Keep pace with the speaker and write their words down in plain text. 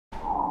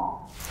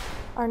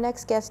Our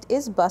next guest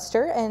is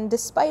Buster, and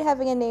despite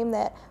having a name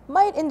that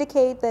might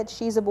indicate that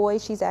she's a boy,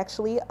 she's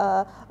actually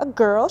a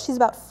girl. She's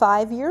about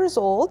 5 years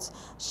old.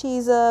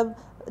 She's a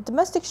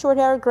domestic short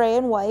hair, gray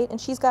and white, and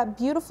she's got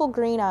beautiful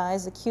green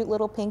eyes, a cute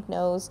little pink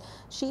nose.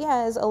 She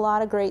has a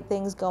lot of great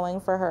things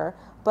going for her.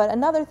 But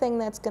another thing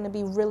that's going to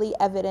be really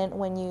evident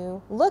when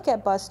you look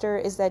at Buster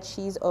is that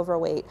she's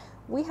overweight.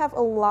 We have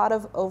a lot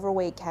of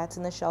overweight cats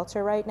in the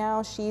shelter right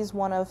now. She's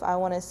one of, I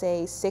want to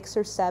say, 6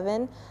 or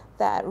 7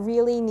 that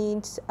really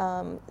need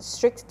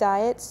strict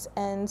diets,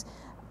 and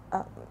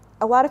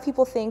a lot of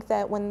people think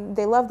that when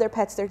they love their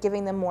pets, they're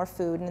giving them more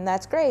food, and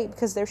that's great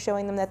because they're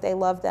showing them that they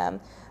love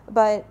them.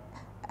 But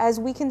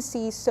as we can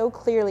see so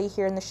clearly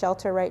here in the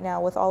shelter right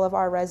now with all of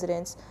our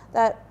residents,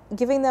 that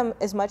giving them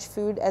as much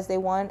food as they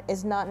want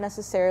is not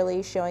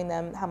necessarily showing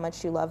them how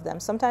much you love them.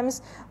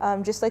 Sometimes,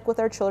 just like with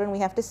our children, we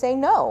have to say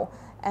no,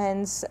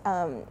 and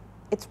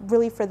it's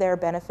really for their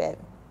benefit.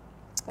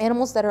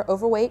 Animals that are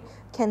overweight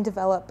can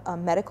develop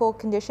medical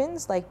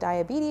conditions like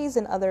diabetes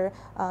and other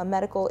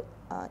medical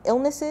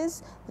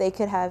illnesses. They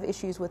could have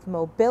issues with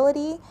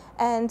mobility,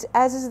 and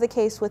as is the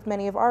case with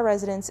many of our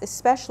residents,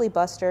 especially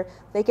Buster,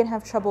 they can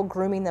have trouble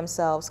grooming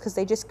themselves because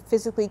they just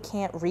physically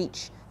can't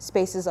reach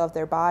spaces of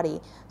their body.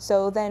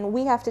 So then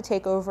we have to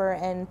take over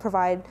and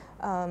provide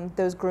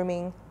those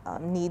grooming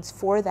needs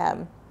for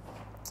them.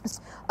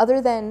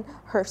 Other than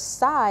her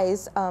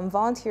size,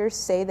 volunteers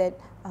say that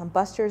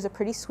Buster is a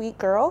pretty sweet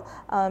girl.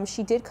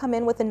 She did come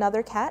in with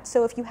another cat,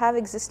 so if you have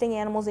existing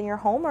animals in your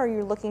home or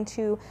you're looking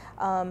to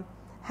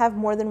have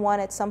more than one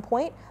at some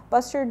point,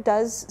 Buster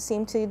does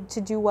seem to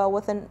do well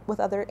with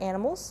other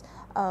animals.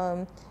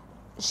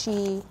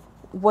 She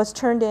was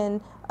turned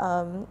in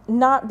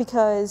not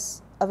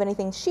because of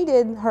anything she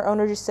did. Her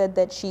owner just said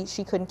that she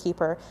couldn't keep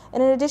her.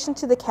 And in addition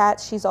to the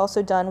cats, she's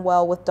also done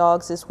well with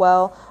dogs as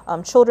well,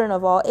 children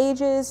of all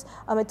ages.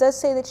 It does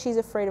say that she's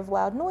afraid of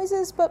loud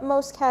noises, but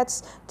most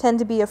cats tend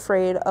to be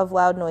afraid of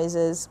loud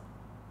noises.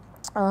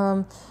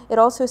 It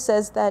also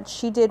says that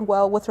she did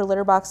well with her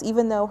litter box,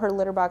 even though her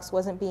litter box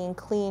wasn't being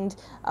cleaned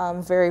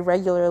very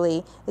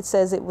regularly. It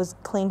says it was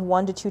cleaned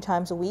 1 to 2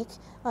 times a week.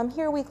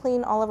 Here we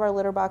clean all of our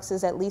litter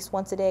boxes at least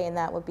once a day, and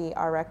that would be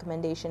our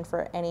recommendation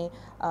for any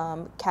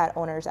cat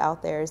owners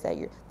out there, is that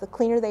the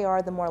cleaner they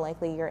are, the more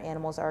likely your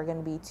animals are going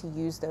to be to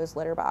use those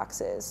litter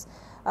boxes.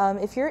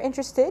 If you're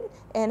interested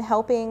in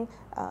helping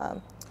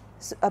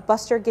a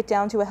Buster get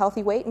down to a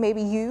healthy weight,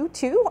 maybe you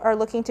too are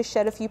looking to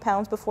shed a few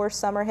pounds before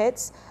summer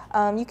hits,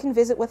 you can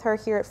visit with her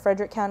here at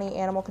Frederick County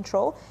Animal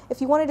Control. If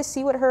you wanted to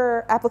see what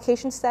her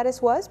application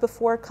status was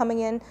before coming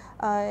in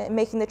and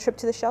making the trip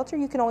to the shelter,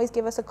 you can always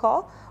give us a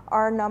call.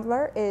 Our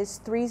number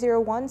is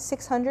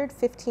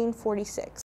 301-600-1546.